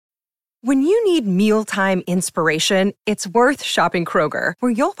When you need mealtime inspiration, it's worth shopping Kroger,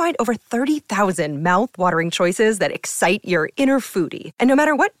 where you'll find over 30,000 mouth-watering choices that excite your inner foodie. And no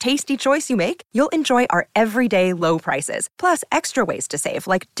matter what tasty choice you make, you'll enjoy our everyday low prices, plus extra ways to save,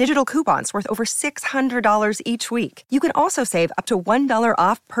 like digital coupons worth over $600 each week. You can also save up to $1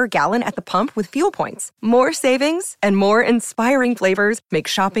 off per gallon at the pump with fuel points. More savings and more inspiring flavors make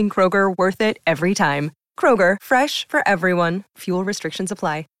shopping Kroger worth it every time. Kroger, fresh for everyone. Fuel restrictions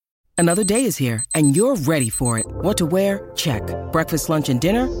apply. Another day is here, and you're ready for it. What to wear? Check. Breakfast, lunch, and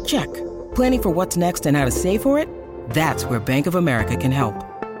dinner? Check. Planning for what's next and how to save for it? That's where Bank of America can help.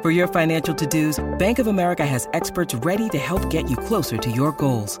 For your financial to-dos, Bank of America has experts ready to help get you closer to your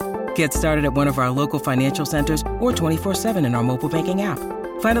goals. Get started at one of our local financial centers or 24/7 in our mobile banking app.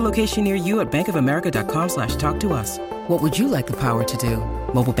 Find a location near you at bankofamerica.com/talktous. What would you like the power to do?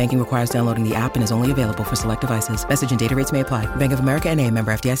 Mobile banking requires downloading the app and is only available for select devices. Message and data rates may apply. Bank of America N.A.,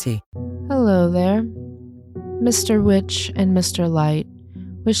 member FDIC. Hello there. Mr. Witch and Mr. Light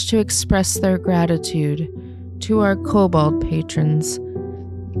wish to express their gratitude to our Kobold patrons,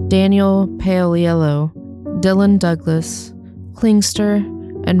 Daniel Paoliello, Dylan Douglas, Klingster,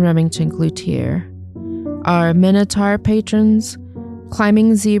 and Remington Cloutier. Our Minotaur patrons,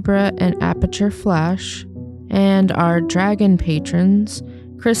 Climbing Zebra and Aperture Flash, and our Dragon patrons,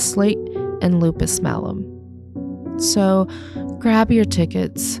 Chris Slate and Lupus Malum. So grab your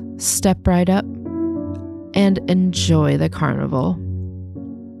tickets, step right up, and enjoy the carnival.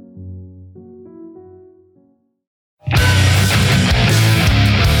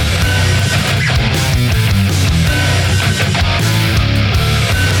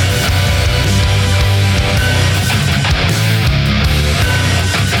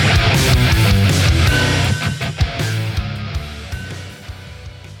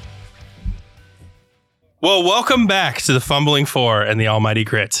 Well, welcome back to the Fumbling Four and the Almighty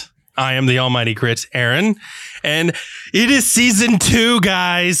Grit. I am the Almighty Grit, Aaron, and it is season 2,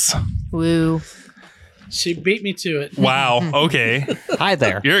 guys. Woo. She beat me to it. Wow. Okay. Hi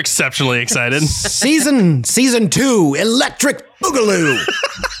there. You're exceptionally excited. Season 2, Electric Boogaloo.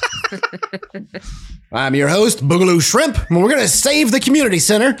 I'm your host, Boogaloo Shrimp, and we're going to save the community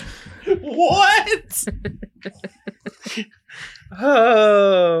center. What?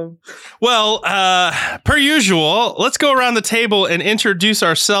 Oh. Well, per usual, let's go around the table and introduce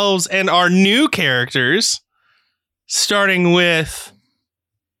ourselves and our new characters, starting with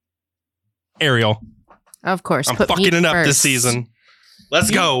Ariel. Of course. I'm fucking it up this season. Let's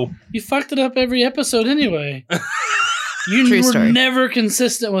go. You fucked it up every episode anyway. You True were story. never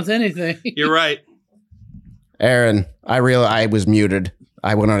consistent with anything. You're right. Aaron, I was muted.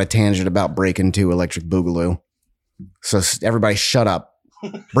 I went on a tangent about Breakin' 2 Electric Boogaloo. So everybody shut up.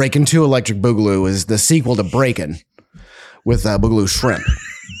 Breakin' 2 Electric Boogaloo is the sequel to Breakin' with Boogaloo Shrimp.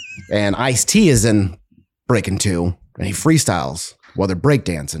 And Ice-T is in Breakin' 2, and he freestyles while they're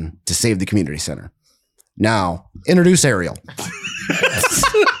breakdancing to save the community center. Now, introduce Ariel.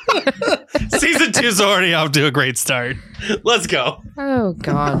 Season 2's already off to a great start. Let's go. Oh,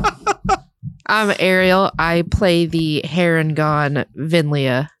 God. I'm Ariel. I play the Harengon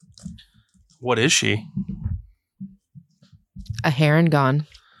Vinlia. What is she? A Harengon.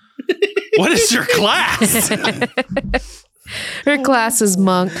 What is your class? Her class is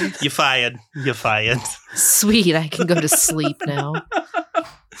monk. You fired. You fired. Sweet, I can go to sleep now.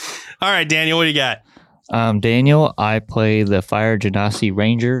 All right, Daniel, what do you got? Daniel, I play the Fire Genasi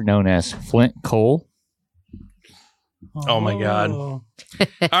Ranger known as Flint Cole. Oh my God. All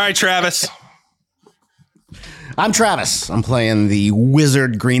right, Travis. I'm Travis. I'm playing the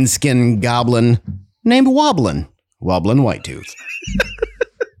wizard greenskin goblin named Wobblin Whitetooth.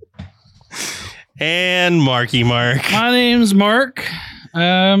 And Marky Mark. My name's Mark.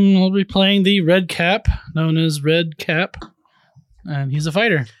 I'll be playing the Red Cap, known as Red Cap. And he's a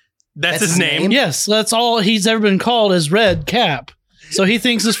fighter. That's his name? Yes, that's all he's ever been called is Red Cap. So he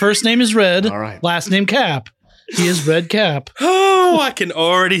thinks his first name is Red, All right. last name Cap. He is Red Cap. Oh, I can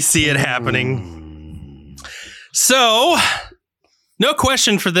already see it happening. So, no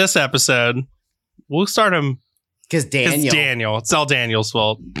question for this episode. We'll start him. Because Daniel. It's all Daniel's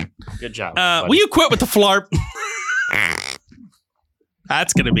fault. Good job. Will you quit with the flarp?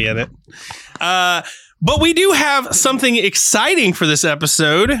 That's going to be in it. But we do have something exciting for this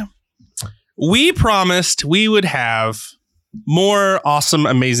episode. We promised we would have more awesome,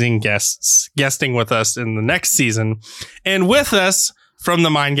 amazing guests guesting with us in the next season. And with us from the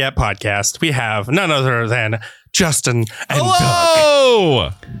Mind Gap podcast, we have none other than Justin and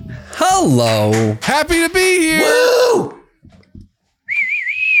Doug. Hello. Happy to be here. Woo!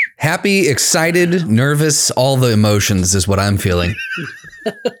 Happy, excited, nervous, all the emotions is what I'm feeling.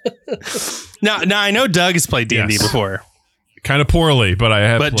 Now I know Doug has played D&D Yes. before. Kind of poorly, but I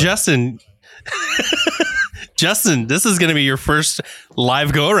have. But played. Justin, this is going to be your first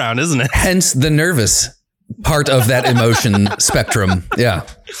live go around, isn't it? Hence the nervous part of that emotion spectrum. Yeah.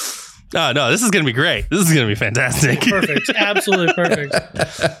 Oh, no, this is going to be great. This is going to be fantastic. Perfect. Absolutely perfect.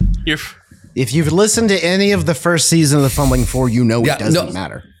 If you've listened to any of the first season of the Fumbling Four, you know it doesn't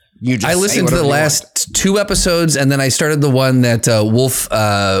matter. You just I listened to the last 2 episodes, and then I started the one that Wolf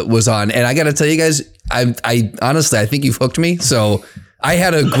was on. And I got to tell you guys, I honestly, I think you've hooked me. So I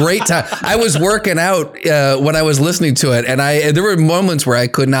had a great time. I was working out when I was listening to it, and there were moments where I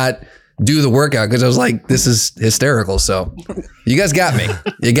could not do the workout because I was like, this is hysterical. So you guys got me.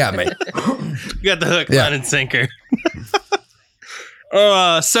 You got me. You got the hook, line, and sinker.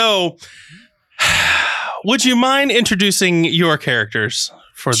 So, would you mind introducing your characters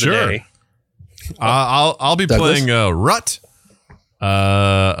for the day? I'll be Douglas? playing Rut,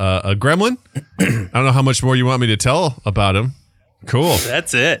 a gremlin. I don't know how much more you want me to tell about him. Cool.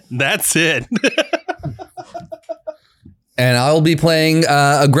 That's it. And I'll be playing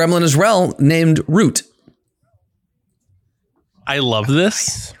a gremlin as well named Root. I love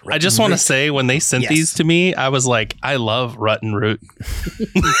this. I just want to say, when they sent these to me, I was like, I love Rut and Root.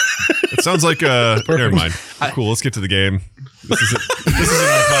 It sounds like never mind. Cool. Let's get to the game. This isn't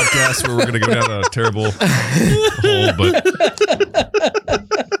our podcast where we're going to go down a terrible hole, but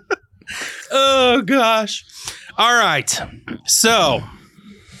Oh, gosh. All right. So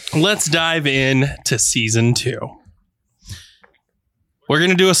let's dive in to season 2. We're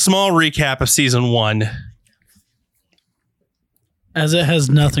going to do a small recap of season 1. As it has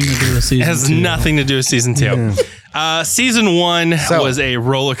nothing to do with season 2. It has nothing to do with season 2. Season 1 was a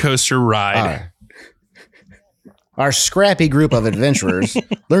roller coaster ride. Our scrappy group of adventurers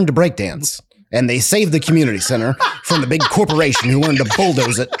learned to breakdance, and they saved the community center from the big corporation who wanted to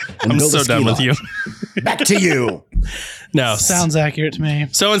bulldoze it and I'm build so a ski done with lodge. you. Back to you. No. Sounds accurate to me.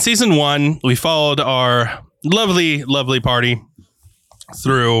 So in season 1, we followed our lovely, lovely party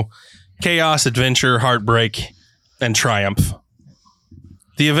through chaos, adventure, heartbreak, and triumph.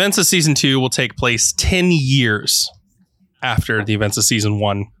 The events of season 2 will take place 10 years after the events of season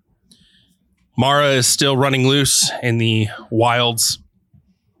 1. Mara is still running loose in the wilds,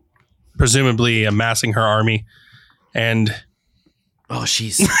 presumably amassing her army. And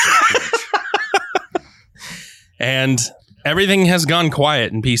she's and everything has gone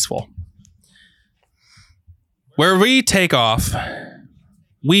quiet and peaceful. Where we take off,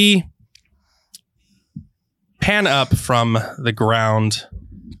 we pan up from the ground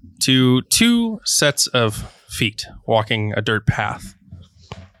to 2 sets of feet walking a dirt path.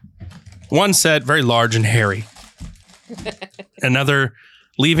 One set very large and hairy. Another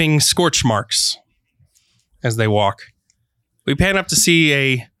leaving scorch marks as they walk. We pan up to see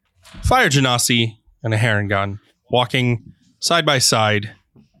a fire genasi and a heron gun walking side by side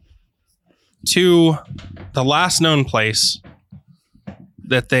to the last known place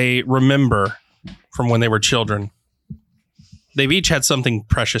that they remember from when they were children. They've each had something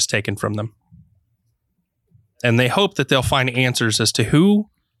precious taken from them. And they hope that they'll find answers as to who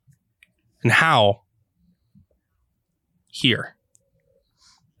and how here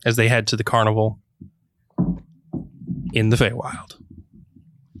as they head to the carnival in the Feywild.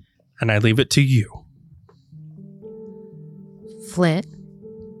 And I leave it to you. Flint,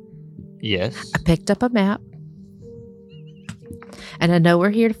 Yes. I picked up a map. And I know we're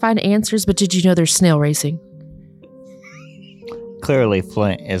here to find answers, but did you know there's snail racing? Clearly,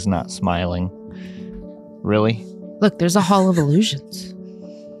 Flint is not smiling. Really? Look, there's a Hall of Illusions.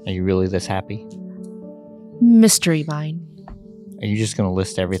 Are you really this happy? Mystery mine. Are you just going to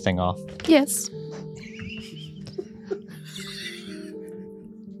list everything off? Yes.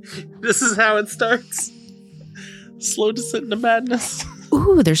 This is how it starts. Slow descent into madness.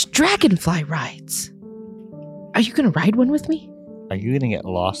 Ooh, there's dragonfly rides. Are you going to ride one with me? Are you going to get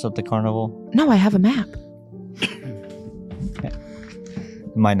lost at the carnival? No, I have a map.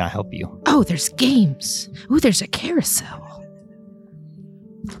 It might not help you. Oh, there's games. Ooh, there's a carousel.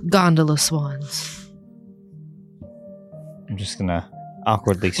 Gondola swans. I'm just going to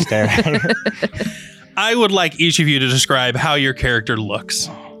awkwardly stare at her. I would like each of you to describe how your character looks.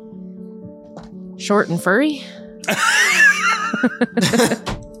 Short and furry?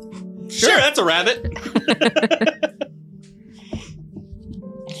 Sure, that's a rabbit.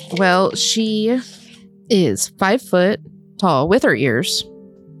 Well, she is 5 foot tall with her ears.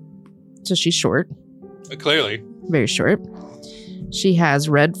 So she's short. Clearly. Very short. She has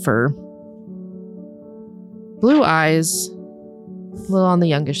red fur. Blue eyes. A little on the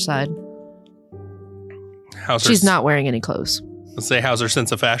youngish side. How's She's her, not wearing any clothes. Let's say, how's her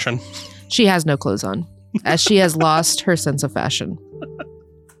sense of fashion? She has no clothes on, as she has lost her sense of fashion.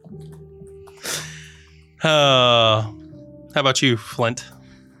 How about you, Flint?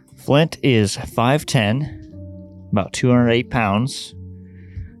 Flint is 5'10", about 208 pounds.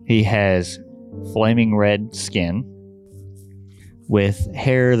 He has flaming red skin with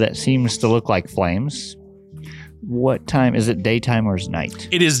hair that seems to look like flames. What time? Is it daytime or is it night?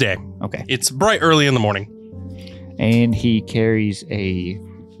 It is day. Okay. It's bright early in the morning. And he carries a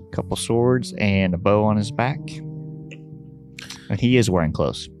couple swords and a bow on his back. And he is wearing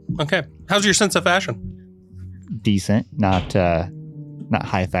clothes. Okay. How's your sense of fashion? Decent. Not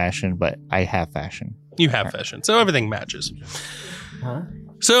high fashion, but I have fashion. You have fashion, so everything matches.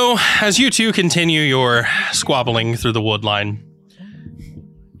 So, as you two continue your squabbling through the wood line,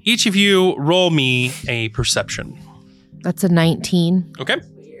 each of you roll me a perception. That's a 19. Okay.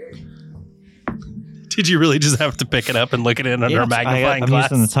 Did you really just have to pick it up and look at it under a magnifying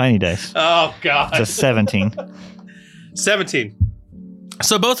glass? I'm using the tiny dice. Oh, God. It's a 17. 17.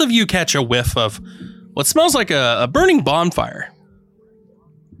 So both of you catch a whiff of what smells like a burning bonfire.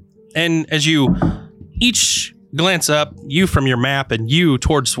 And as you each glance up, you from your map and you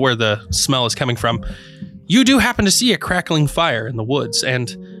towards where the smell is coming from, you do happen to see a crackling fire in the woods,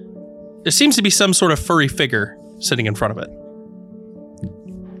 and there seems to be some sort of furry figure sitting in front of it.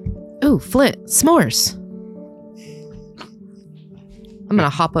 Ooh, Flint, s'mores. I'm going to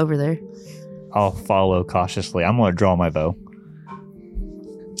hop over there. I'll follow cautiously. I'm going to draw my bow.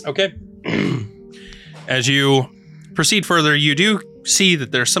 Okay. As you proceed further, you do see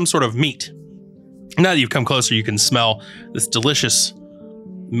that there's some sort of meat. Now that you've come closer, you can smell this delicious,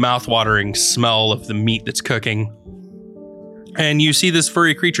 mouth-watering smell of the meat that's cooking. And you see this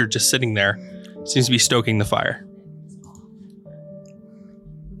furry creature just sitting there. Seems to be stoking the fire.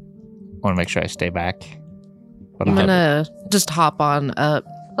 I want to make sure I stay back. But I'm going to just hop on up.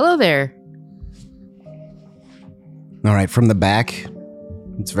 Hello there. All right, from the back,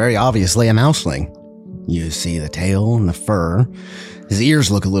 it's very obviously a mouseling. You see the tail and the fur. His ears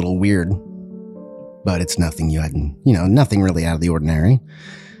look a little weird, but it's nothing nothing really out of the ordinary.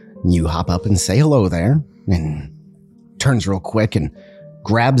 You hop up and say hello there, and turns real quick and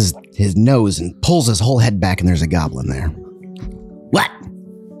grabs his nose and pulls his whole head back, and there's a goblin there. What?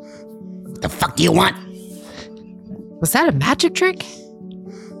 The fuck do you want? Was that a magic trick?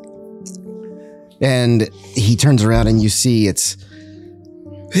 And he turns around and you see it's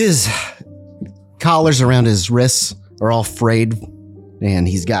his collars around his wrists are all frayed, and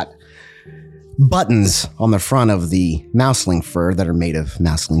he's got buttons on the front of the mouseling fur that are made of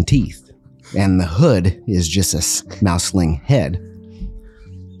mouseling teeth. And the hood is just a mouseling head.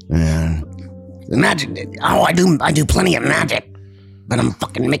 And the magic, I do plenty of magic. But I'm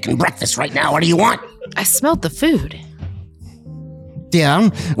fucking making breakfast right now. What do you want? I smelled the food. Yeah,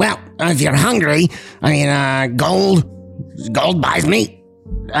 well, if you're hungry, gold buys meat.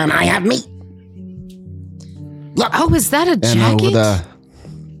 And I have meat. Look. Oh, is that a jacket?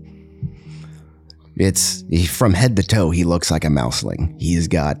 From head to toe, he looks like a mouseling. He's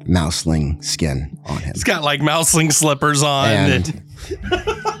got mouseling skin on him. He's got like mouseling slippers on. And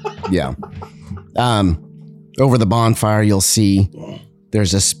yeah. Over the bonfire, you'll see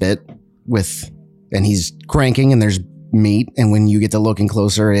there's a spit and he's cranking, and there's meat. And when you get to looking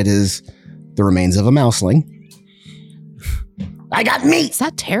closer, it is the remains of a mouseling. I got meat. Is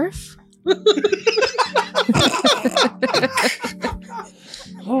that Tariff?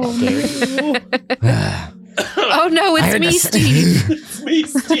 Oh, no. Oh, no, it's me, Steve. It's me,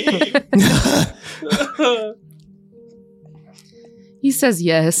 Steve. He says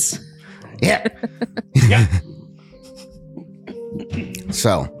yes. Yeah. Yeah.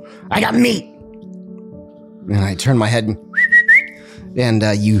 So, I got meat. And I turn my head and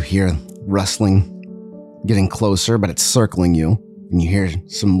you hear rustling getting closer, but it's circling you. And you hear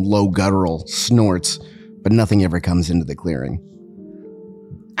some low guttural snorts, but nothing ever comes into the clearing.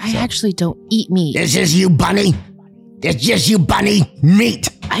 I actually don't eat meat. It's just you, Bunny. It's just you, Bunny. Meat.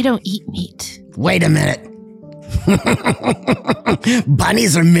 I don't eat meat. Wait a minute.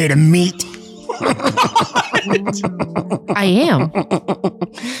 Bunnies are made of meat. I am.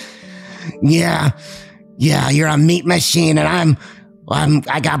 Yeah, you're a meat machine, and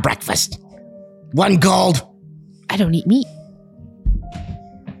I got breakfast. 1 gold. I don't eat meat.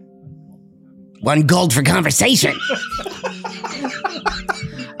 1 gold for conversation.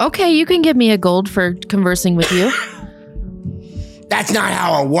 Okay, you can give me a gold for conversing with you. That's not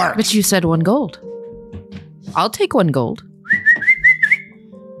how it works. But you said 1 gold. I'll take 1 gold.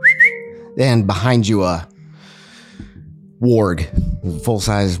 And behind you, a warg, a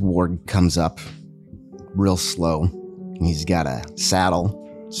full-size warg comes up real slow. He's got a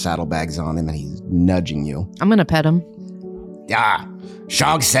saddlebags on him, and he's nudging you. I'm gonna pet him.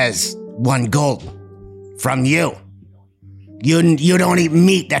 Shog says 1 gold from you. You don't eat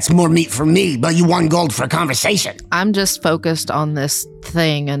meat. That's more meat for me, but you 1 gold for conversation. I'm just focused on this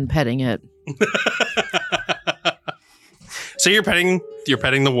thing and petting it. So you're petting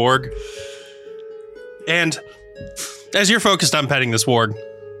the warg. And as you're focused on petting this warg,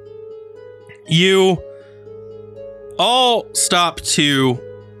 you all stop to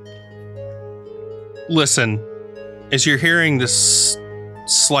listen as you're hearing this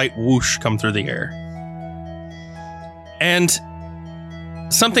slight whoosh come through the air. And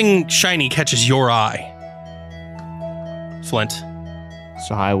something shiny catches your eye. Flint.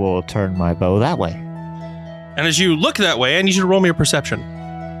 So I will turn my bow that way. And as you look that way, I need you to roll me a perception.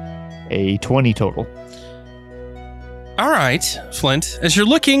 A 20 total. All right, Flint. As you're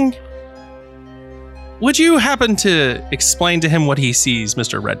looking, would you happen to explain to him what he sees,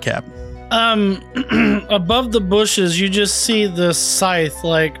 Mr. Redcap? Above the bushes, you just see the scythe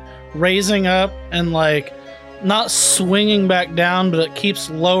like raising up and like not swinging back down, but it keeps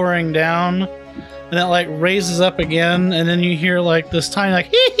lowering down, and it like raises up again, and then you hear like this tiny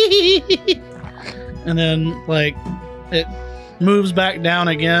like and then like it moves back down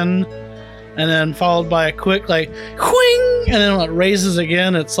again, and then followed by a quick like whing, and then when it raises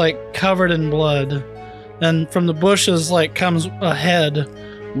again, it's like covered in blood. And from the bushes like comes a head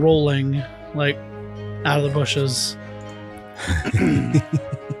rolling like out of the bushes.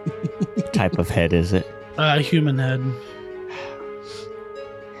 What type of head is it? A human head.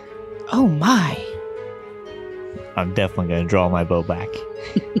 Oh my. I'm definitely going to draw my bow back.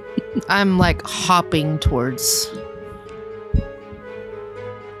 I'm like hopping towards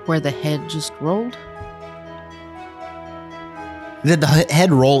where the head just rolled. Did the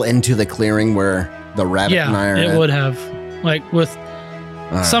head roll into the clearing where the rabbit and I are it at? would have, like with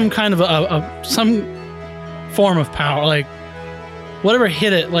some kind of some form of power, like whatever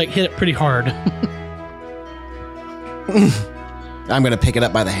hit it pretty hard. I'm going to pick it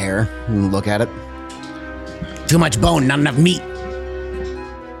up by the hair and look at it. Too much bone, not enough meat.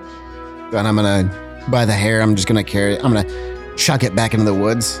 And I'm going to, by the hair, I'm just going to carry it. I'm going to chuck it back into the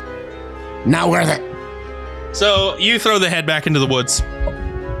woods. Not worth it. So you throw the head back into the woods.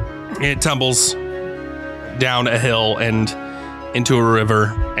 It tumbles down a hill and into a river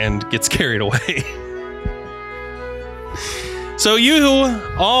and gets carried away. So you,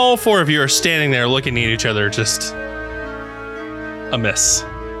 all 4 of you, are standing there looking at each other, just a miss.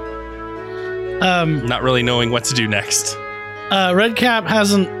 Not really knowing what to do next. Redcap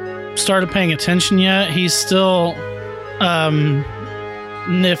hasn't started paying attention yet. He's still,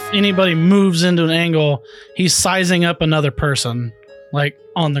 if anybody moves into an angle, he's sizing up another person, like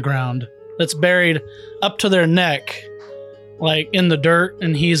on the ground, that's buried up to their neck, like in the dirt,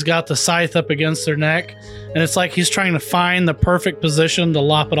 and he's got the scythe up against their neck, and it's like he's trying to find the perfect position to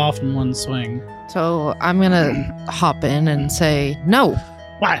lop it off in one swing. So I'm gonna hop in and say, no.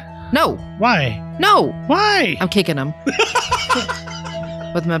 Why? No. Why? No. Why? I'm kicking him.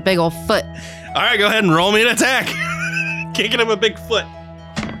 With my big old foot. All right, go ahead and roll me an attack. Kicking him a big foot.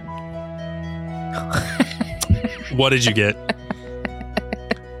 What did you get?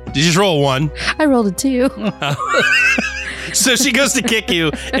 Did you just roll a 1? I rolled a 2. So she goes to kick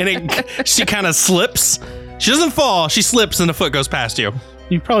you, and she kind of slips. She doesn't fall. She slips, and the foot goes past you.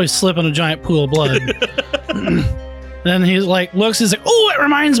 You probably slip in a giant pool of blood. Then he's like, looks, he's like, oh, it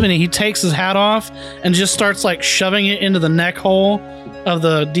reminds me. And he takes his hat off and just starts like shoving it into the neck hole of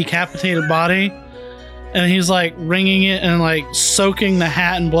the decapitated body. And he's like wringing it and like soaking the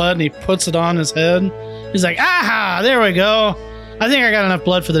hat in blood, and he puts it on his head. He's like, aha, there we go. I think I got enough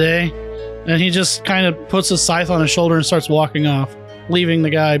blood for the day. And he just kind of puts his scythe on his shoulder and starts walking off, leaving the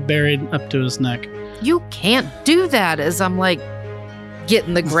guy buried up to his neck. You can't do that, as I'm like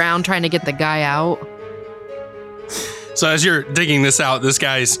getting the ground trying to get the guy out. So as you're digging this out, this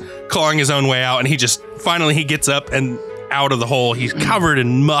guy's clawing his own way out, and he gets up and out of the hole. He's covered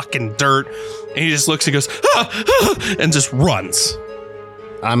in muck and dirt, and he just looks and goes, and just runs.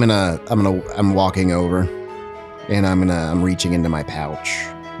 I'm walking over, and I'm reaching into my pouch,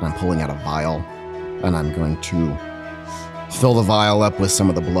 and I'm pulling out a vial, and I'm going to fill the vial up with some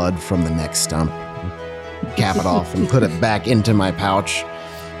of the blood from the neck stump, cap it off, and put it back into my pouch.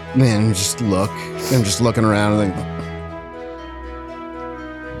 And then just look. I'm just looking around and like,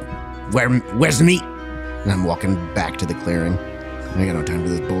 Where's the meat? and I'm walking back to the clearing. I got no time for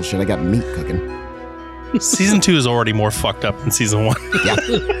this bullshit. I got meat cooking. Season 2 is already more fucked up than season 1.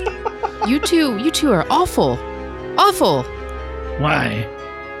 Yeah. You two are awful. Awful. Why?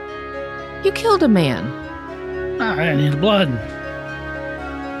 You killed a man. I need blood.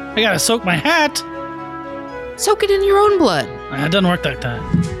 I gotta soak my hat. Soak it in your own blood. It doesn't work that time.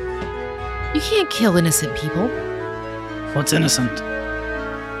 You can't kill innocent people. What's innocent?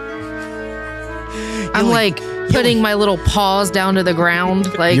 I'm like putting my little paws down to the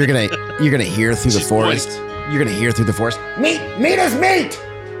ground. Like You're gonna hear through the forest. You're gonna hear through the forest. Meat is meat.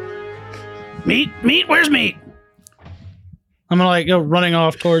 Meat? Where's meat? I'm gonna like go running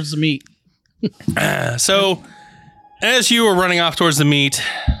off towards the meat. So, as you are running off towards the meat,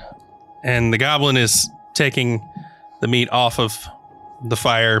 and the goblin is taking the meat off of the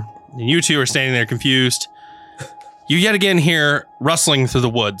fire, and you two are standing there confused, you yet again hear rustling through the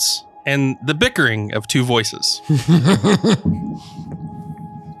woods and the bickering of two voices.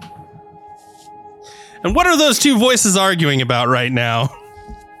 And what are those two voices arguing about right now?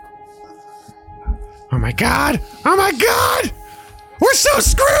 Oh my god! Oh my god! We're so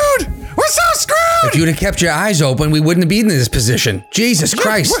screwed! We're so screwed! If you'd have kept your eyes open, we wouldn't be in this position. Jesus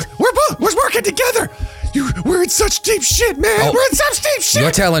Christ. We're working together! We're in such deep shit, man! Oh. We're in such deep shit!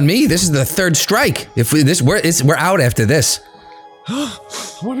 You're telling me this is the third strike. If we're out after this.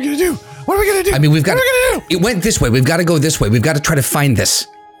 What are we gonna do? What are we gonna do? I mean, we've got What are we gonna do? It went this way. We've got to go this way. We've got to try to find this.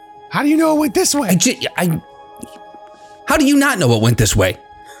 How do you know it went this way? How do you not know it went this way?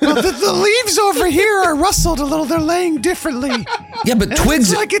 Well, the leaves over here are rustled a little. They're laying differently. Yeah, but And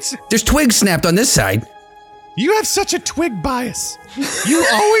twigs. There's twigs snapped on this side. You have such a twig bias. You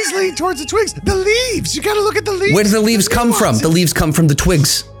always lean towards the twigs. The leaves. You gotta look at the leaves. Where do the leaves come from? The leaves come from the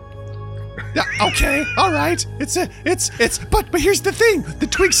twigs. Yeah, okay, all right. But here's the thing. The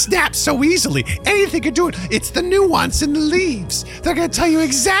twig snaps so easily. Anything can do it. It's the nuance in the leaves. They're gonna tell you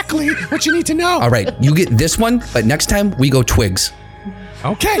exactly what you need to know. All right, you get this one, but next time we go twigs.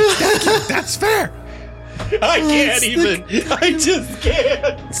 Okay, thank you. That's fair. I can't even. I just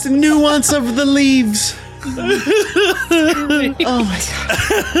can't. It's the nuance of the leaves. oh my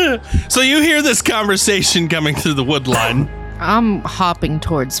god. So you hear this conversation coming through the wood line. I'm hopping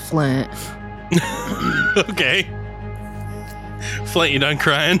towards Flint. Okay. Flint, you done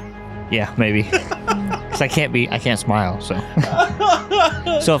crying? Yeah, maybe. Because I can't smile, so.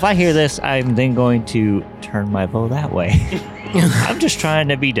 So if I hear this, I'm then going to turn my bow that way. I'm just trying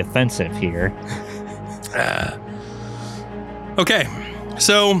to be defensive here. Okay,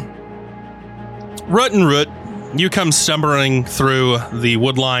 so Root and Root, you come stumbling through the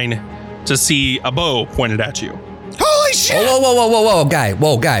wood line to see a bow pointed at you. Holy shit! Whoa, guy.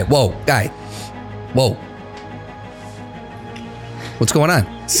 Whoa. What's going on?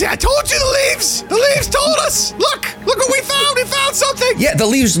 See, I told you the leaves! The leaves told us! Look what we found! We found something! Yeah, the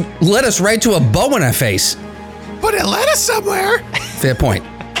leaves led us right to a bow in our face. But it led us somewhere! Fair point.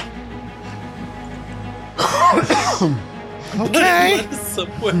 Okay.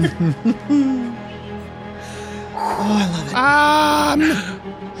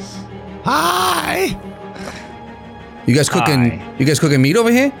 Hi. You guys cooking meat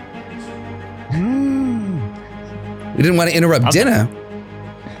over here? We didn't want to interrupt dinner.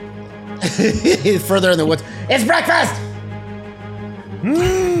 Further in the woods. It's breakfast!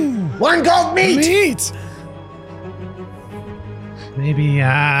 One gold meat! Maybe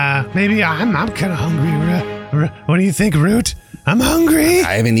I'm kind of hungry. What do you think, Root? I'm hungry.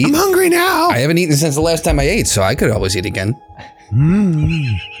 I haven't eaten. I'm hungry now. I haven't eaten since the last time I ate, so I could always eat again.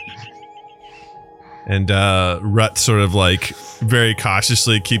 And Rut sort of like very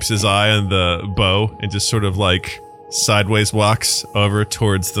cautiously keeps his eye on the bow and just sort of like sideways walks over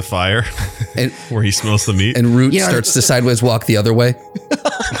towards the fire and, where he smells the meat. And Root starts to sideways walk the other way.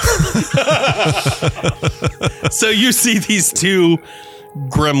 So you see these two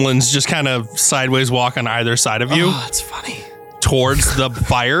gremlins just kind of sideways walk on either side of you. Oh, that's funny. Towards the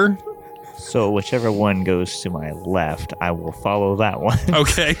fire. So whichever one goes to my left, I will follow that one.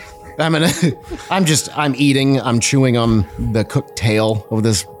 Okay. I'm eating, I'm chewing on the cooked tail of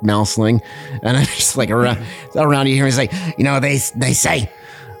this mouseling, and I'm just like around you hear me say, you know, they say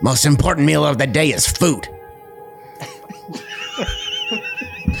most important meal of the day is food.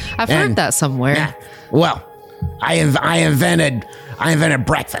 I've heard that somewhere. Yeah, well, I invented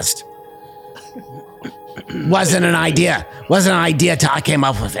breakfast. Wasn't an idea till I came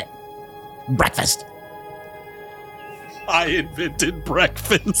up with it. Breakfast. I invented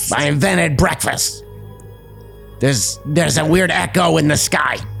breakfast. I invented breakfast. There's a weird echo in the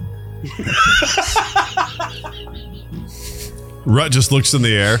sky. Rut just looks in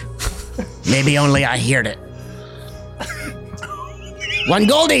the air. Maybe only I heard it. 1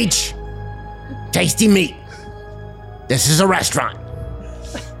 gold each. Tasty meat. This is a restaurant.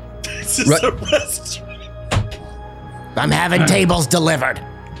 This is a restaurant. I'm having tables delivered.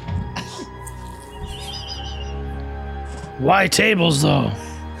 Why tables, though?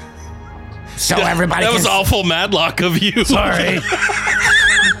 So everybody That was can... awful Madlock of you. Sorry.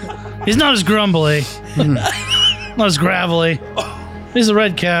 He's not as grumbly. Not as gravelly. He's a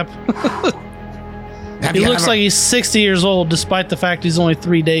red cap. Have He you looks ever- like he's 60 years old, despite the fact he's only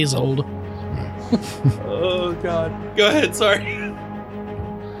 3 days old. Oh, God. Go ahead. Sorry.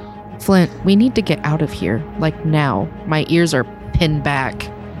 Flint, we need to get out of here. Like now. My ears are pinned back.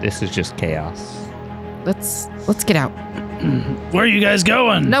 This is just chaos. Let's get out. Where are you guys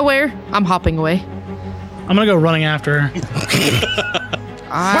going? Nowhere. I'm hopping away. I'm gonna go running after her.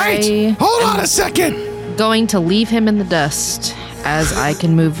 Wait! Hold on a second! Going to leave him in the dust as I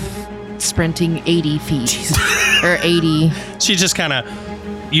can move sprinting 80 feet. Or 80. She just kind of,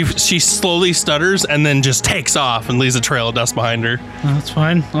 she slowly stutters and then just takes off and leaves a trail of dust behind her. Oh, that's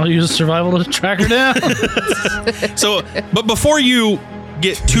fine. I'll use survival to track her down. So, but before you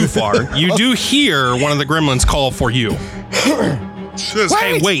get too far, you do hear one of the gremlins call for you. Says,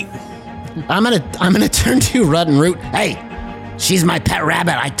 hey, wait. I'm gonna turn to Rudd and Root. Hey, she's my pet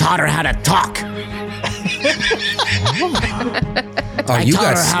rabbit. I taught her how to talk. Oh, you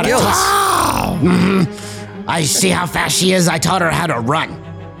got skills. I see how fast she is. I taught her how to run.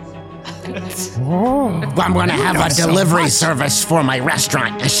 I'm gonna have a delivery service for my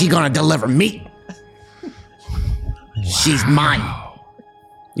restaurant, and she's gonna deliver meat. She's mine.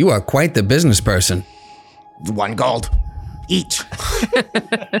 You are quite the business person. 1 gold each.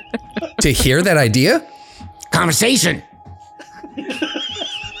 To hear that idea? Conversation.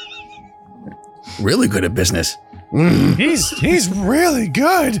 Really good at business. He's really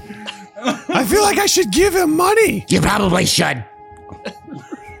good. I feel like I should give him money. You probably should.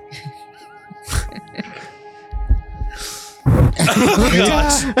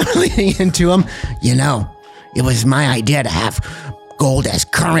 Leaning into him. You know, it was my idea to have gold as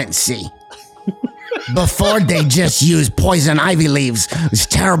currency. Before they just used poison ivy leaves. It was a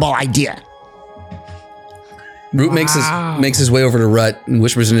terrible idea. Root makes his way over to Rut and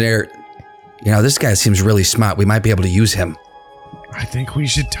whispers in the air, you know, this guy seems really smart. We might be able to use him. I think we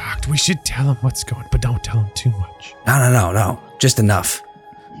should talk. We should tell him what's going, but don't tell him too much. No. Just enough.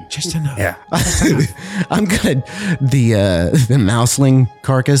 Just enough. Yeah. I'm gonna the mouseling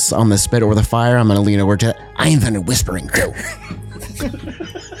carcass on the spit over the fire. I'm gonna lean over to it. I invented whispering too.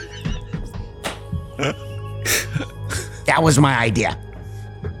 That was my idea.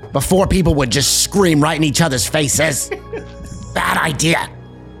 Before people would just scream right in each other's faces. Bad idea.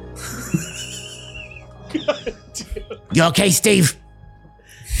 You okay, Steve?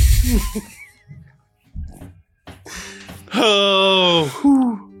 Oh.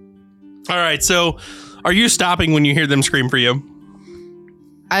 All right. So, are you stopping when you hear them scream for you?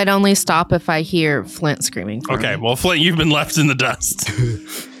 I'd only stop if I hear Flint screaming for Okay. me. Well, Flint, you've been left in the dust.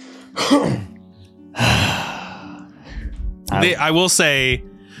 I will say,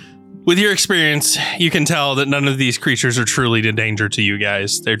 with your experience, you can tell that none of these creatures are truly a danger to you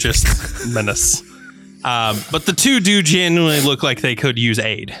guys. They're just menace. But the two do genuinely look like they could use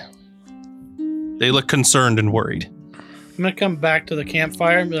aid. They look concerned and worried. I'm gonna come back to the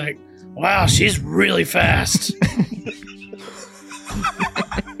campfire and be like, wow, she's really fast.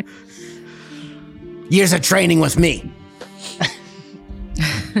 Years of training with me.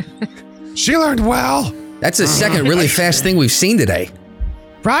 She learned well, That's the second really fast thing we've seen today.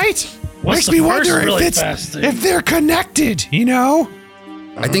 right? What's Makes the me first wonder really if fast thing? if they're connected, you know?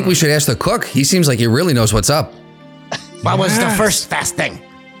 I think we should ask the cook. He seems like he really knows what's up. What was the Yes. first fast thing?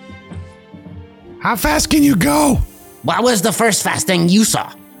 How fast can you go? What was the first fast thing you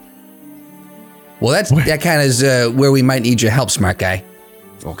saw? Well, that kind of is where we might need your help, smart guy.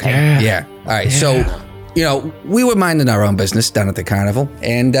 Okay. Yeah. All right. So, you know, we were minding our own business down at the carnival,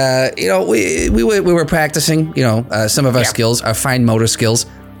 and you know, we were practicing, you know, some of our skills, our fine motor skills,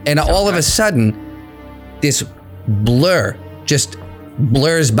 and all of a sudden, this blur just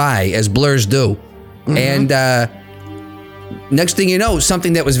blurs by as blurs do, and next thing you know,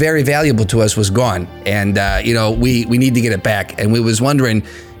 something that was very valuable to us was gone, and you know, we need to get it back, and we was wondering,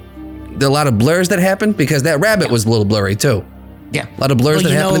 there are a lot of blurs that happened because that rabbit was a little blurry too. Yeah. A lot of blurs Well, that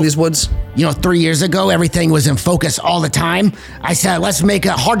you happened in know- these woods. You know, 3 years ago, everything was in focus all the time. I said, let's make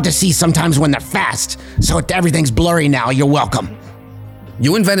it hard to see sometimes when they're fast. So everything's blurry now. You're welcome.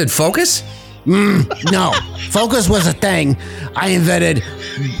 You invented focus? No, focus was a thing. I invented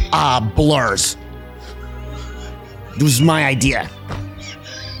blurs. It was my idea.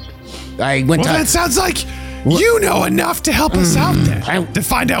 I went Well, that to... sounds like you know enough to help us out there. to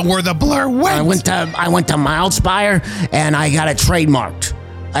find out where the blur went. I went to Mildspire and I got it trademarked.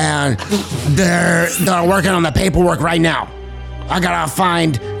 And they're working on the paperwork right now. I gotta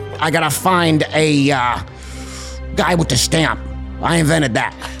find a guy with the stamp. I invented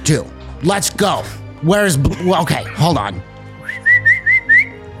that too. Let's go. Okay, hold on.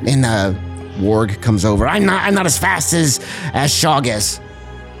 And Warg comes over. I'm not as fast as Shog is.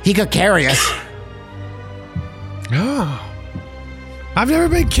 He could carry us. Oh. I've never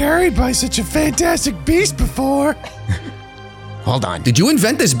been carried by such a fantastic beast before. Hold on. Did you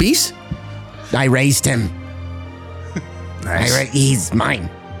invent this beast? I raised him. Nice. He's mine.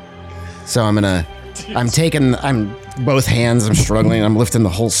 So I'm both hands, I'm struggling, I'm lifting the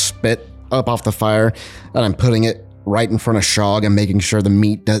whole spit up off the fire, and I'm putting it right in front of Shog and making sure the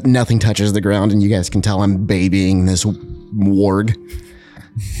meat nothing touches the ground, and you guys can tell I'm babying this warg.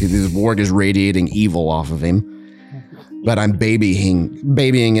 This warg is radiating evil off of him. But I'm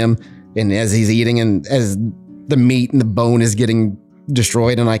babying him, and as he's eating and as the meat and the bone is getting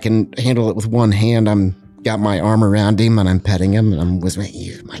destroyed and I can handle it with one hand, I'm got my arm around him and I'm petting him and I'm whispering,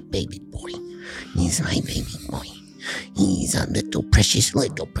 "He's my baby boy. He's my baby boy. He's a little precious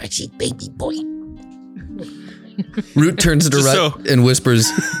baby boy." Root turns to Rut and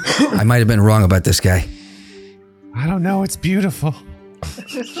whispers, "I might have been wrong about this guy." I don't know. It's beautiful.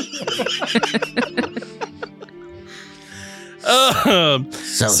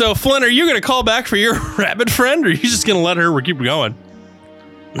 So Flynn, are you going to call back for your rabbit friend, or are you just going to let her keep going?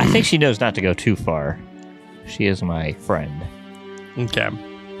 I think she knows not to go too far. She is my friend. Okay.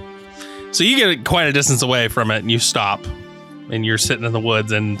 So you get quite a distance away from it, and you stop, and you're sitting in the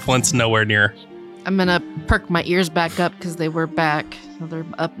woods, and Flint's nowhere near. I'm gonna perk my ears back up because they were back. So they're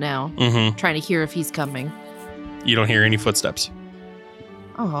up now. Mm-hmm. Trying to hear if he's coming. You don't hear any footsteps.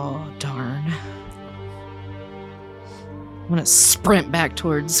 Oh, darn. I'm gonna sprint back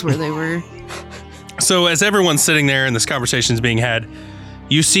towards where they were. So as everyone's sitting there and this conversation's being had,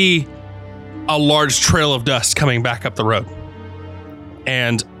 you see a large trail of dust coming back up the road.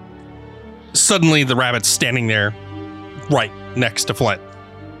 And suddenly the rabbit's standing there right next to Flint,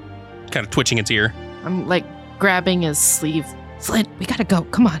 kind of twitching its ear. I'm like grabbing his sleeve. Flint, we gotta go.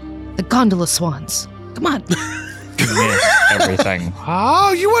 Come on. The gondola swans. Come on. Everything.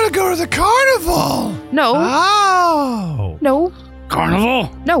 Oh, you want to go to the carnival? No. Oh. No. Carnival?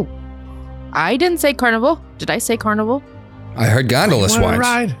 No. I didn't say carnival. Did I say carnival? I heard gondola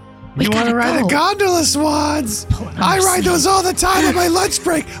swans. We You want to gotta ride go. the gondola swans? I ride those all the time on my lunch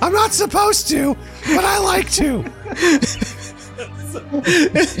break. I'm not supposed to, but I like to.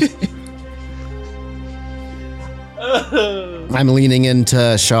 I'm leaning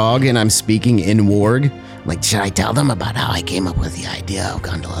into Shog and I'm speaking in Warg. Like, should I tell them about how I came up with the idea of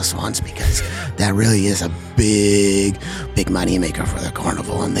gondola swans? Because that really is a big money maker for the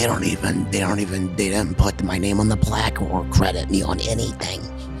carnival, and they didn't put my name on the plaque or credit me on anything.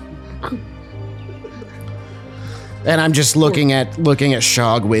 And I'm just looking at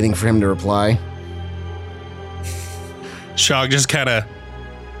Shog, waiting for him to reply. Shog just kind of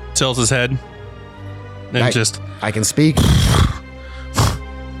tilts his head and I can speak.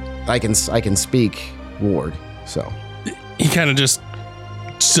 I can speak Warg, so he kind of just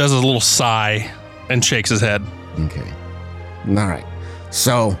does a little sigh and shakes his head. Okay. All right.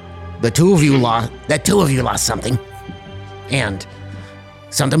 So the two of you lost something, and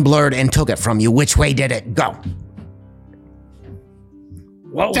something blurred and took it from you. Which way did it go?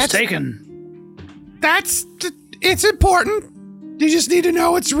 What was taken? It's important. You just need to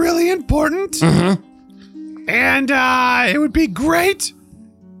know it's really important. Mm-hmm. And it would be great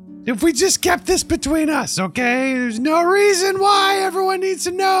if we just kept this between us, okay? There's no reason why everyone needs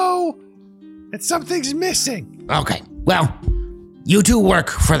to know that something's missing. Okay. Well, you two work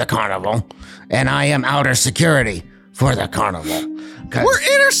for the carnival, and I am outer security for the carnival. We're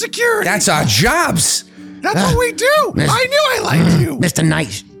inner security. That's our jobs. That's what we do. I knew I liked you.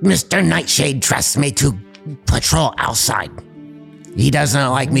 Mr. Nightshade trusts me to patrol outside. He doesn't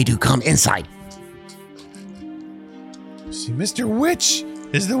like me to come inside. See, Mr. Witch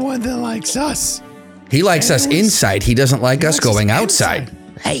is the one that likes us. He likes us inside. He doesn't like us going outside.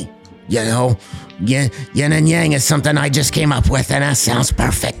 Hey, you know, yin and yang is something I just came up with, and that sounds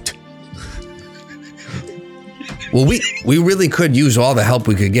perfect. Well, we really could use all the help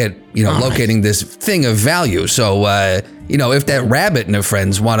we could get, locating this thing of value. So, if that rabbit and her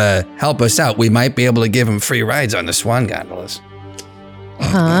friends want to help us out, we might be able to give them free rides on the swan gondolas.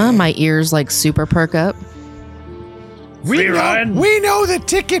 Huh? My ears like super perk up. We know the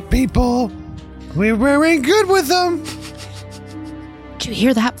ticket people. We're in good with them. Did you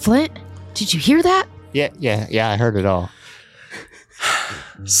hear that, Flint? Did you hear that? Yeah, I heard it all.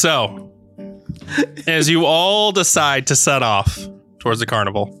 So, as you all decide to set off towards the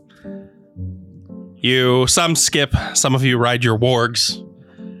carnival, some skip, some of you ride your wargs.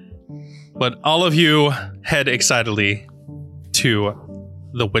 But all of you head excitedly to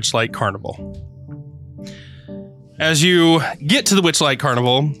the Witchlight Carnival. As you get to the Witchlight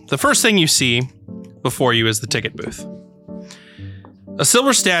Carnival, the first thing you see before you is the ticket booth. A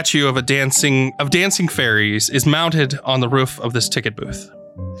silver statue of dancing fairies is mounted on the roof of this ticket booth.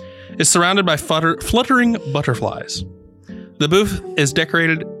 It's surrounded by fluttering butterflies. The booth is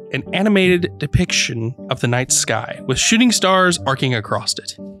decorated an animated depiction of the night sky with shooting stars arcing across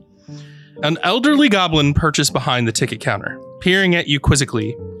it. An elderly goblin perches behind the ticket counter, peering at you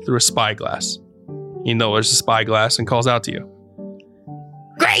quizzically through a spyglass. He lowers the spyglass and calls out to you.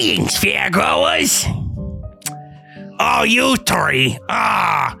 Greetings, fair growers. Oh, you three.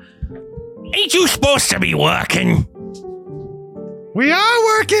 Ain't you supposed to be working? We are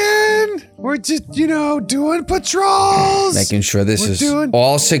working. We're just, doing patrols. Making sure this is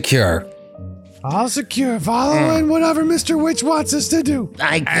all secure. All secure. Following whatever Mr. Witch wants us to do.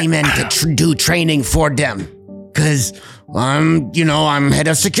 I came in to do training for them. Because I'm head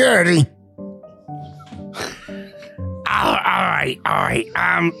of security. All right.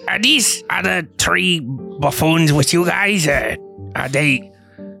 Are these other three buffoons with you guys? Are they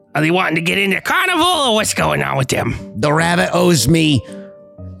wanting to get into carnival, or what's going on with them? The rabbit owes me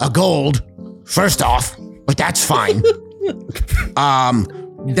a gold, first off, but that's fine.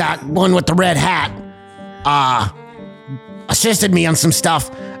 That one with the red hat, assisted me on some stuff,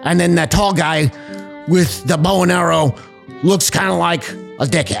 and then that tall guy with the bow and arrow looks kind of like a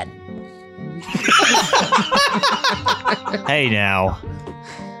dickhead. Hey now.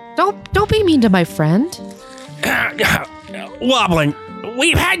 Don't be mean to my friend. Woblin,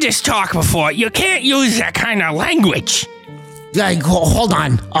 we've had this talk before. You can't use that kind of language. Hold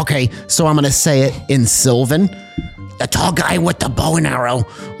on. Okay, so I'm gonna say it in Sylvan. The tall guy with the bow and arrow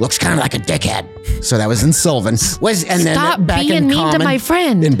looks kind of like a dickhead. So that was in Sylvan. Stop being mean to my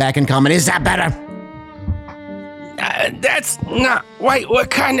friend. And back in common, is that better? That's not. Wait, what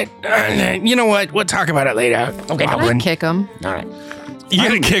kind of? You know what? We'll talk about it later. Okay, I'll kick him. All right. You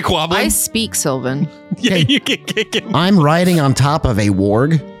gonna kick Woblin? I speak Sylvan. Yeah, you can kick him. I'm riding on top of a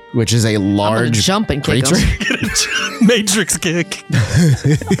warg, which is a large jump and kick creature. him. Matrix kick.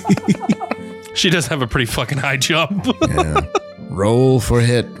 She does have a pretty fucking high jump. Yeah. Roll for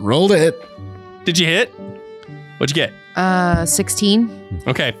hit. Roll to hit. Did you hit? What'd you get? 16.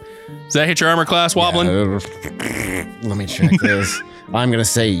 Okay. Does that hit your armor class, Woblin? Let me check this. I'm going to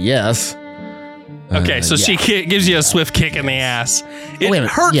say yes. Okay, so yeah. she gives you a swift kick in the ass. It Wait a minute,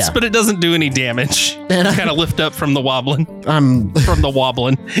 hurts, yeah. but it doesn't do any damage. You kind of lift up from the Woblin. From the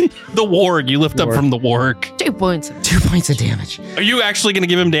Woblin. The warg. You lift up from the warg. 2 points. 2 points of damage. Are you actually going to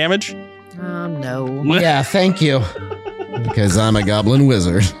give him damage? No. Yeah, thank you. Because I'm a goblin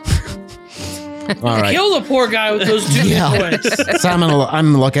wizard. All right. Kill the poor guy with those 2 points. So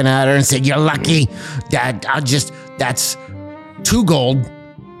I'm looking at her and saying, "You're lucky that that's 2 gold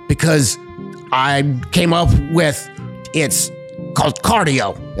because I came up with it's called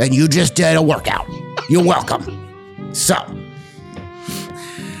cardio and you just did a workout. You're welcome." So.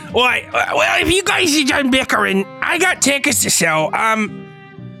 Well, if you guys are done bickering, I got tickets to sell.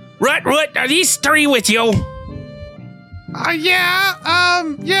 Rut, are these 3 with you? We're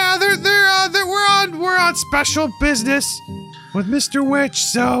on special business with Mr. Witch,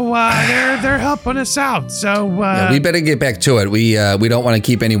 so they're helping us out. So Yeah, we better get back to it. We don't want to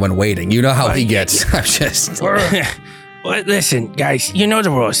keep anyone waiting. You know how he gets. I'm just. Well, listen, guys, you know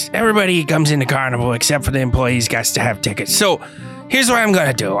the rules. Everybody comes into carnival except for the employees got to have tickets. So here's what I'm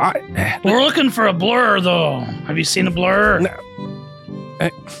gonna do. We're looking for a blur, though. Have you seen a blur? No.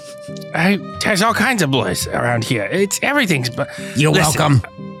 There's all kinds of blurs around here. Everything's. You're welcome.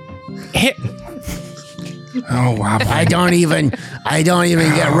 Oh wow! I don't even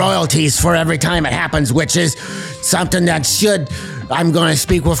get royalties for every time it happens, which is something that I'm going to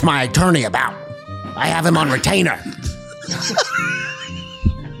speak with my attorney about. I have him on retainer.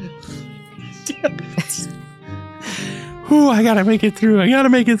 Ooh, I gotta make it through.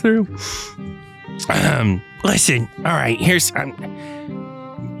 Listen. All right. Here's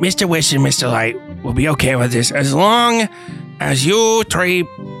Mr. Wish and Mr. Light will be okay with this as long as you 3.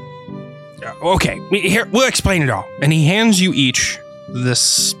 Okay, here, we'll explain it all. And he hands you each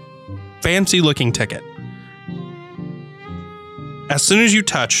this fancy-looking ticket. As soon as you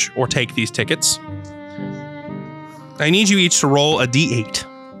touch or take these tickets, I need you each to roll a d8.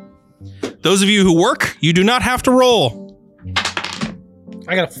 Those of you who work, you do not have to roll.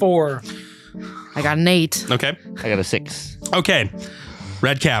 I got a 4. I got an 8. Okay. I got a 6. Okay.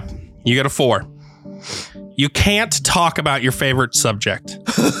 Red Cap, you got a 4. You can't talk about your favorite subject.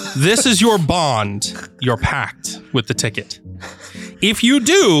 This is your bond, your pact with the ticket. If you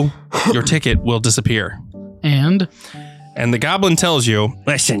do, your ticket will disappear. And the goblin tells you,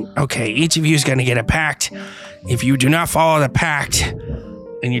 Listen, okay, each of you is going to get a pact. If you do not follow the pact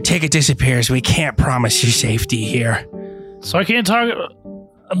and your ticket disappears, we can't promise you safety here. so I can't talk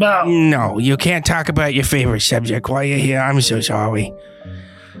about. No, you can't talk about your favorite subject while you're here. I'm so sorry.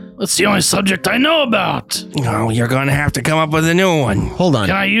 That's the only subject I know about. No, you're going to have to come up with a new one. Hold on.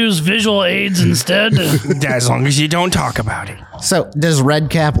 Can I use visual aids instead? As long as you don't talk about it. So, does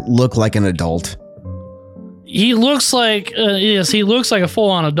Redcap look like an adult? He looks like he looks like a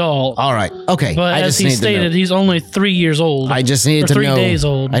full-on adult. All right. Okay. But I as just he need to stated, know. he's only 3 years old. I just need or to 3 know. days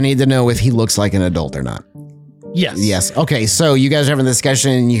old. I need to know if he looks like an adult or not. Yes. Yes. Okay. So you guys are having a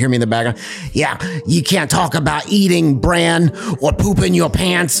discussion and you hear me in the background. Yeah. You can't talk about eating bran or pooping your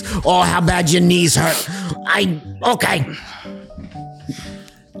pants or how bad your knees hurt. Okay.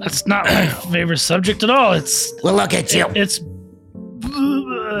 That's not my favorite subject at all. Well, look at you. It's.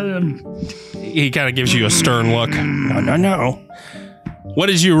 he kind of gives you a stern look. No. What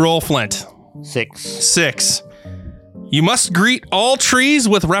did you roll, Flint? 6. 6. You must greet all trees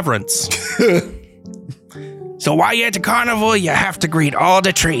with reverence. So while you're at the carnival, you have to greet all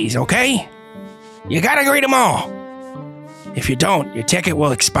the trees, okay? You gotta greet them all. If you don't, your ticket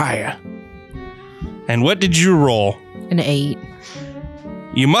will expire. And what did you roll? An 8.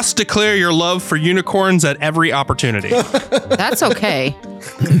 You must declare your love for unicorns at every opportunity. That's okay.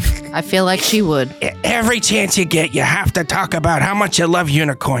 I feel like she would. Every chance you get, you have to talk about how much you love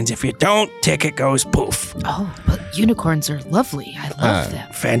unicorns. If you don't, ticket goes poof. Oh, but unicorns are lovely. I love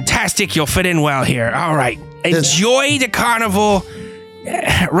them. Fantastic, you'll fit in well here. All right, enjoy the carnival.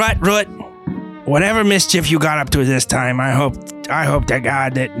 Rut, whatever mischief you got up to this time, I hope to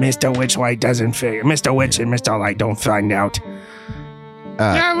God that Mr. Witchlight doesn't figure. Mr. Witch and Mr. Light don't find out.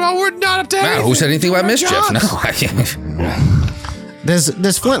 Yeah, well, we're not up to No, anything. who said anything about mischief? Jobs. No, I can't.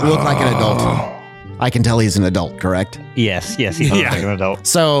 Does Flint look like an adult? I can tell he's an adult, correct? Yes, he's like an adult.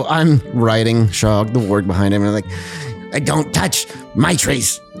 So I'm writing Shog, the word behind him, and I'm like, don't touch my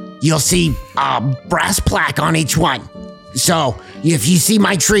trees. You'll see a brass plaque on each one. So if you see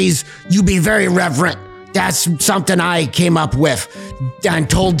my trees, you be very reverent. That's something I came up with and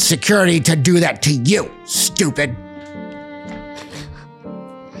told security to do that to you, stupid.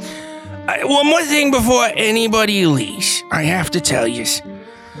 One more thing before anybody leaves, I have to tell you.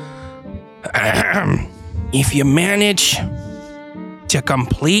 If you manage to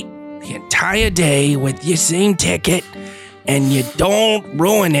complete the entire day with your same ticket and you don't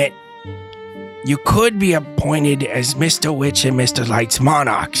ruin it, you could be appointed as Mr. Witch and Mr. Light's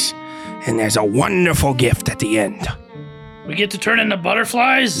monarchs. And there's a wonderful gift at the end. We get to turn into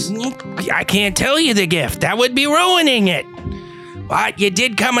butterflies? I can't tell you the gift. That would be ruining it. But you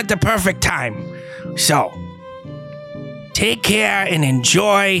did come at the perfect time. So, take care and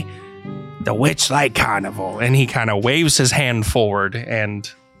enjoy the Witchlight Carnival. And he kind of waves his hand forward, and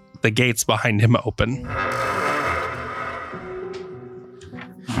the gates behind him open. All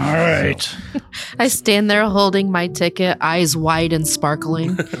right. I stand there holding my ticket, eyes wide and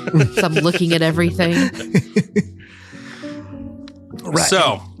sparkling. So I'm looking at everything.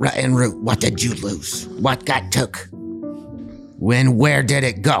 Right en route, what did you lose? What got took? Where did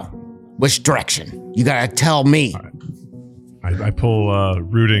it go? Which direction? You gotta tell me. I pull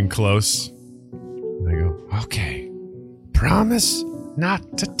Rooting close. And I go, Okay. Promise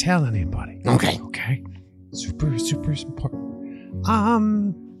not to tell anybody. Okay. Okay. Super important.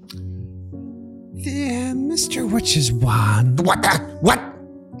 The Mr. Witch's wand. What the? What?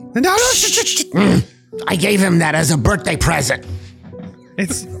 No, I gave him that as a birthday present.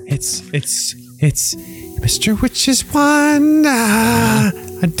 It's Mr. Witch's wand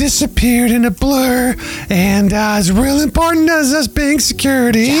disappeared in a blur, and as real important as us being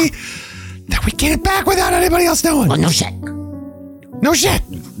security, that we get it back without anybody else knowing. Well, no shit. No shit.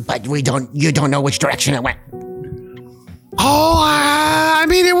 But you don't know which direction it went. Oh, I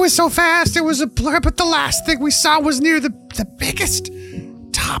mean, it was so fast, it was a blur, but the last thing we saw was near the biggest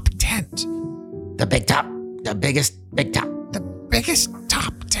top tent. The big top. The biggest big top. The biggest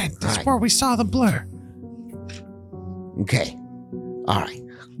top tent is Right. where we saw the blur. Okay. All right.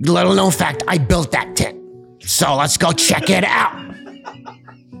 Little known fact, I built that tent. So let's go check it out.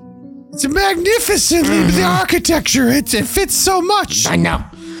 It's magnificently the architecture. It fits so much. I know.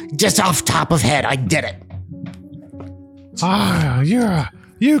 Just off top of head, I did it. Ah,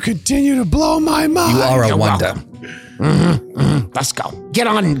 you continue to blow my mind. You are a You're wonder. welcome. Let's go. Get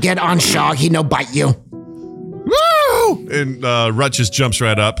on, Shog. He no bite you. Woo! and Rut just jumps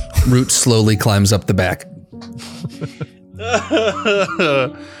right up. Root slowly climbs up the back.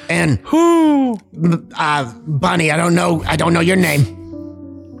 And Bunny, I don't know your name.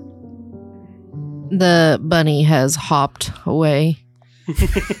 The bunny has hopped away.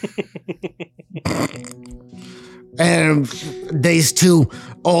 And these two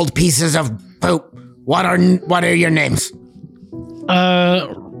old pieces of poop. What are your names?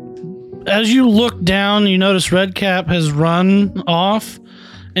 As you look down, you notice Redcap has run off,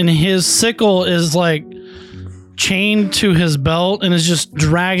 and his sickle is like chained to his belt and is just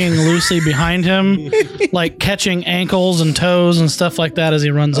dragging loosely behind him, like catching ankles and toes and stuff like that as he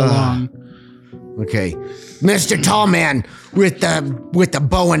runs along. Okay, Mr. Tall Man with the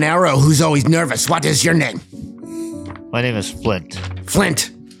bow and arrow, who's always nervous. What is your name? My name is Flint.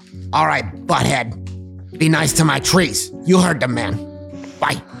 Flint. All right, butthead. Be nice to my trees. You heard the man.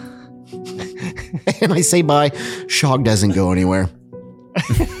 Bye. And I say bye. Shog doesn't go anywhere.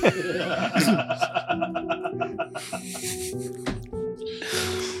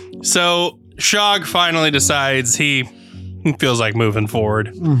 So Shog finally decides he feels like moving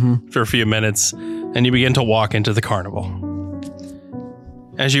forward for a few minutes, and you begin to walk into the carnival.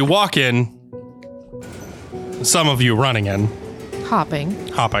 As you walk in, some of you running in. Hopping.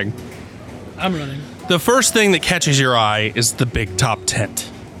 I'm running. The first thing that catches your eye is the big top tent.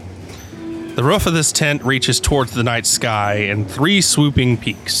 The roof of this tent reaches towards the night sky in 3 swooping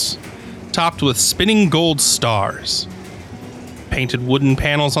peaks, topped with spinning gold stars. Painted wooden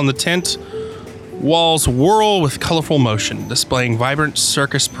panels on the tent, walls whirl with colorful motion, displaying vibrant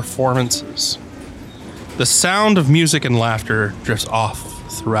circus performances. The sound of music and laughter drifts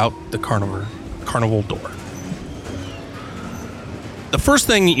off throughout the carnival door. The first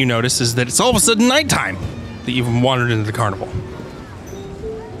thing that you notice is that it's all of a sudden nighttime that you've wandered into the carnival.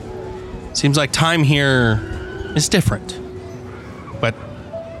 Seems like time here is different, but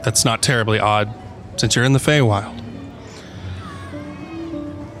that's not terribly odd since you're in the Feywild.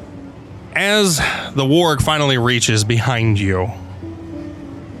 As the warg finally reaches behind you,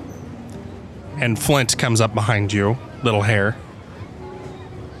 and Flint comes up behind you, little hair,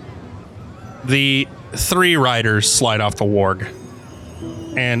 the 3 riders slide off the warg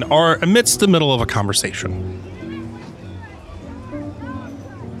and are amidst the middle of a conversation.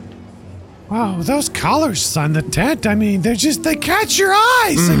 Wow, those collars on the tent, I mean, they catch your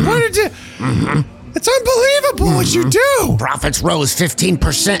eyes. Like, what did you... It's unbelievable what you do. Profits rose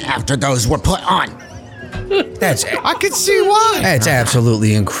 15% after those were put on. I can see why. That's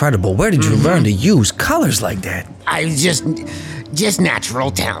absolutely incredible. Where did you learn to use colors like that? I just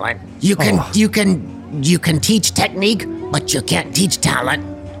natural talent. You can teach technique, but you can't teach talent.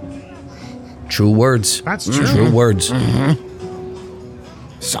 True words. That's true. True words.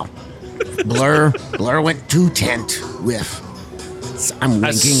 So, Blur went to tent with. I'm winking.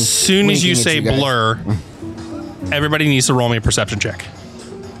 As soon as you winking say at guys. blur, everybody needs to roll me a perception check.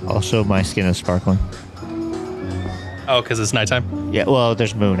 Also, my skin is sparkling. Oh, because it's nighttime? Yeah, well,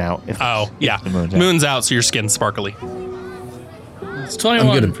 there's moon out. Oh, yeah. The moon's out. Moon's out, so your skin's sparkly. It's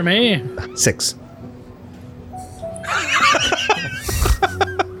 21 good. for me. 6.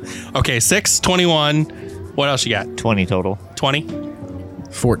 Okay, 6, 21. What else you got? 20 total. 20?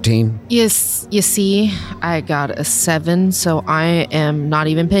 14. Yes, you see, I got a 7, so I am not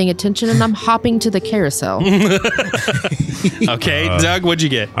even paying attention, and I'm hopping to the carousel. Okay, Doug, what'd you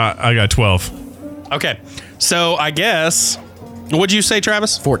get? I got 12. Okay, so I guess, what'd you say,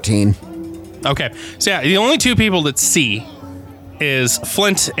 Travis? 14. Okay, so yeah, the only 2 people that see is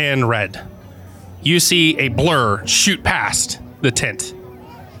Flint and Red. You see a blur shoot past the tent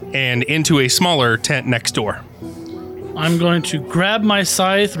and into a smaller tent next door. I'm going to grab my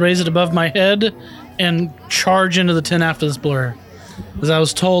scythe, raise it above my head, and charge into the tent after this blur. Because I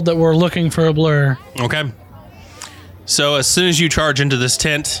was told that we're looking for a blur. Okay. So as soon as you charge into this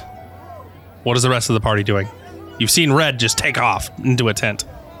tent, what is the rest of the party doing? You've seen Red just take off into a tent.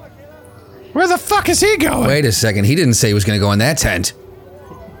 Where the fuck is he going? Wait a second. He didn't say he was going to go in that tent.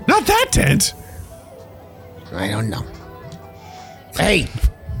 Not that tent. I don't know. Hey,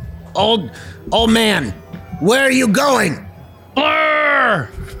 old man, where are you going? Blur!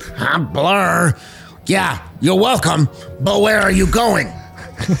 Blur. Yeah, you're welcome, but where are you going?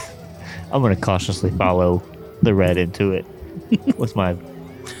 I'm going to cautiously follow the red into it with my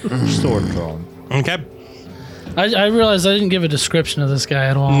sword drawn. Okay. I realized I didn't give a description of this guy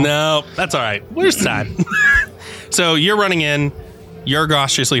at all. No, that's all right. Where's time? So you're running in. You're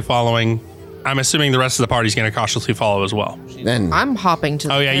cautiously following. I'm assuming the rest of the party's going to cautiously follow as well. Then, I'm hopping to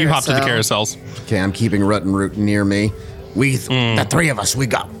the Oh, yeah, you hop to the carousels. okay, I'm keeping Rut and Root near me. The 3 of us, we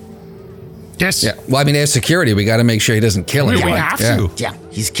go. Yes. Yeah. Well, I mean, as security, we got to make sure he doesn't kill anyone. We have Yeah. to.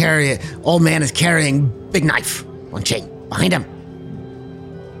 Yeah, old man is carrying big knife on chain. Behind him.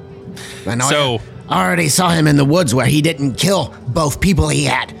 I know. So- I already saw him in the woods where he didn't kill both people he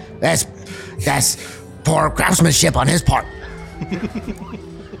had. That's poor craftsmanship on his part.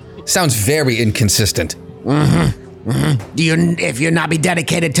 Sounds very inconsistent. If you're not be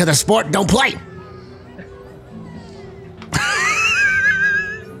dedicated to the sport, don't play.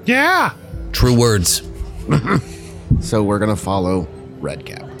 Yeah. True words. So we're gonna follow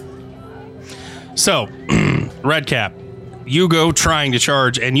Redcap. So, Redcap, you go trying to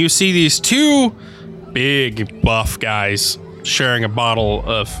charge, and you see these two big buff guys sharing a bottle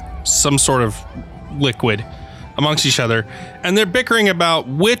of some sort of liquid amongst each other, and they're bickering about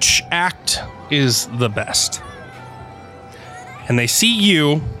which act is the best. And they see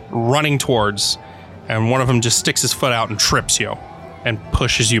you running towards, and one of them just sticks his foot out and trips you and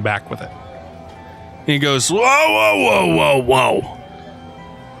pushes you back with it. And he goes, whoa, whoa, whoa, whoa, whoa.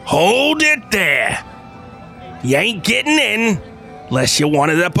 Hold it there. You ain't getting in unless you're one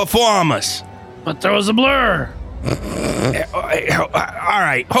of the performers. But there was a blur. All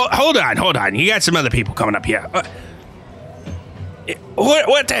right, hold on. You got some other people coming up here.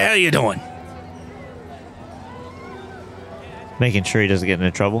 What the hell are you doing? Making sure he doesn't get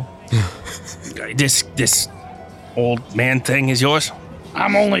into trouble. This old man thing is yours?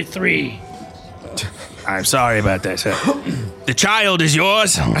 I'm only 3. I'm sorry about that, sir. The child is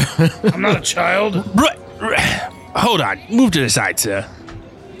yours? I'm not a child. Hold on. Move to the side, sir.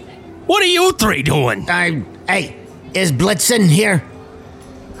 What are you 3 doing? Hey, is Blitzen here?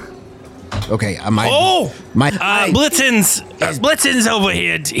 Okay, Blitzen's over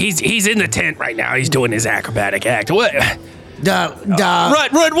here. He's in the tent right now. He's doing his acrobatic act. What?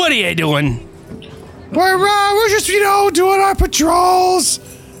 Rut, what are you doing? We're just, doing our patrols,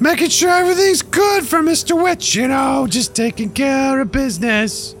 making sure everything's good for Mr. Witch, just taking care of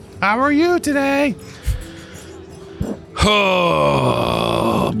business. How are you today?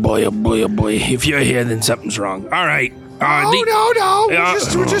 Oh boy, oh boy, oh boy. If you're here, then something's wrong. All right. No.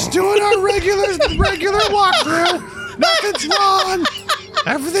 We're just doing our regular walkthrough. Nothing's wrong.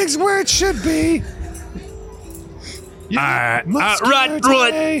 Everything's where it should be. Rut.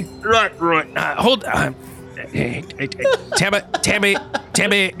 Hold on. Tammy.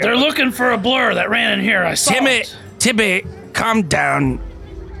 They're looking for a blur that ran in here. I saw it. Timmy, calm down.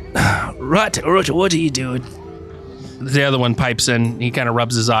 Rut, what are you doing? The other one pipes in. He kind of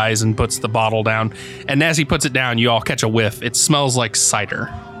rubs his eyes and puts the bottle down. And as he puts it down, you all catch a whiff. It smells like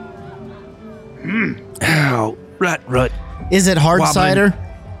cider. Oh, Rut. Is it hard Wobbling. cider?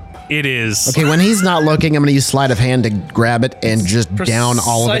 It is. Okay, when he's not looking, I'm going to use sleight of hand to grab it and just down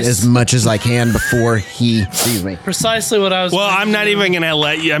all of it as much as I can before he sees me. Precisely what I was. Well, I'm not even going to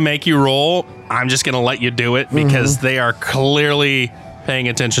let you make you roll. I'm just going to let you do it because they are clearly paying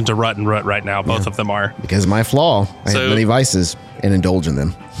attention to Rut and Rut right now. Both of them are. Because my flaw, I have many vices and indulge in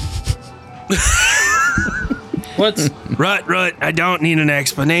them. What's Rut, I don't need an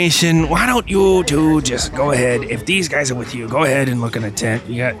explanation. Why don't you two just go ahead? If these guys are with you, go ahead and look in the tent.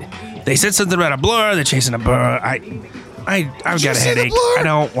 They said something about a blur. They're chasing a blur. I've got a headache. I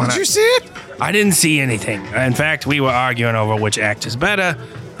don't want to. Did you see it? I didn't see anything. In fact, we were arguing over which act is better.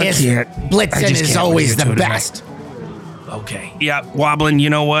 Blitzen is always the best. Okay. Yeah, Wobbling, you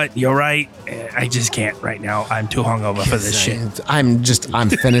know what? You're right. I just can't right now. I'm too hungover for this shit. I'm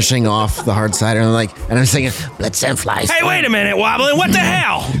finishing off the hard cider and I'm singing Blitzen flies. Hey, wait a minute, Wobbling. What the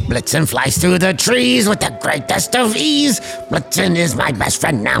hell? Blitzen flies through the trees with the greatest of ease. Blitzen is my best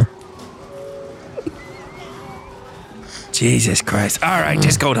friend now. Jesus Christ. All right,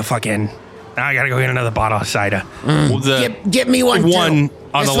 just go to fucking... I gotta go get another bottle of cider. Give me one, One too.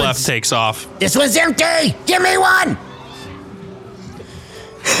 on the left takes off. This one's empty. Give me one.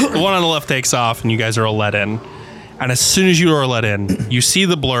 The one on the left takes off, and you guys are all let in. And as soon as you are let in, you see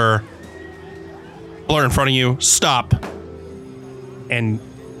the blur in front of you stop, and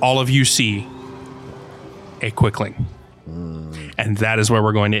all of you see a quickling. And that is where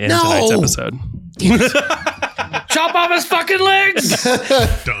we're going to end tonight's episode. chop off his fucking legs?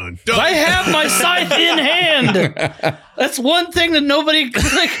 Done. I have my scythe in hand. That's one thing that nobody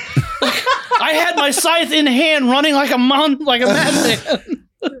like. I had my scythe in hand, running like a madman.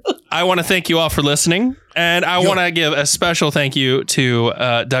 I want to thank you all for listening, and I want to give a special thank you to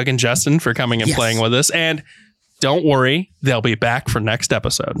Doug and Justin for coming and playing with us. And don't worry, they'll be back for next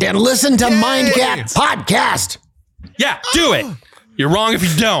episode. Then listen to MindGap Podcast. Yeah, do it. You're wrong if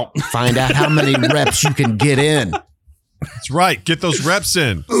you don't. Find out how many reps you can get in. That's right. Get those reps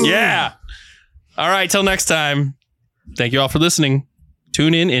in. Yeah. All right. Till next time. Thank you all for listening.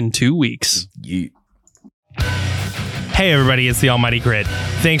 Tune in 2 weeks. Hey everybody, it's the Almighty Grit.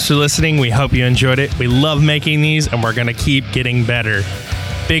 Thanks for listening. We hope you enjoyed it. We love making these and we're going to keep getting better.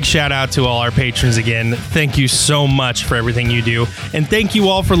 Big shout out to all our patrons again. Thank you so much for everything you do. And thank you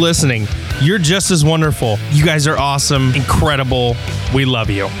all for listening. You're just as wonderful. You guys are awesome, incredible. We love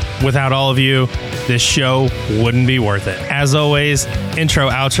you. Without all of you, this show wouldn't be worth it. As always, intro,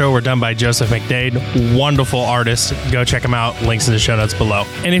 outro were done by Joseph McDade. Wonderful artist. Go check him out. Links in the show notes below.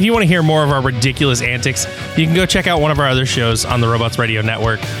 And if you want to hear more of our ridiculous antics, you can go check out one of our other shows on the Robots Radio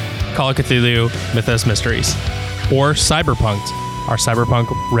Network, Call of Cthulhu, Mythos Mysteries, or Cyberpunked, our Cyberpunk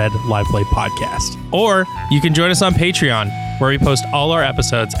Red Live Play podcast. Or you can join us on Patreon, where we post all our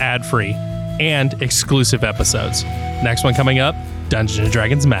episodes ad-free and exclusive episodes. Next one coming up, Dungeons &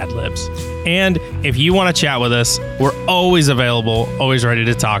 Dragons Mad Libs. And if you want to chat with us, we're always available, always ready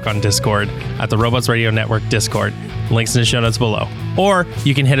to talk on Discord at the Robots Radio Network Discord. Links in the show notes below. Or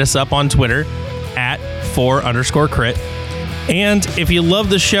you can hit us up on Twitter at 4_crit. And if you love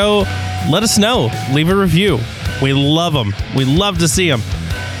the show, let us know. Leave a review. We love them. We love to see them.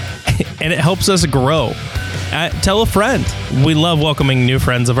 And it helps us grow. Tell a friend. We love welcoming new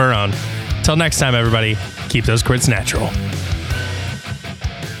friends of our own. Till next time, everybody, keep those crits natural.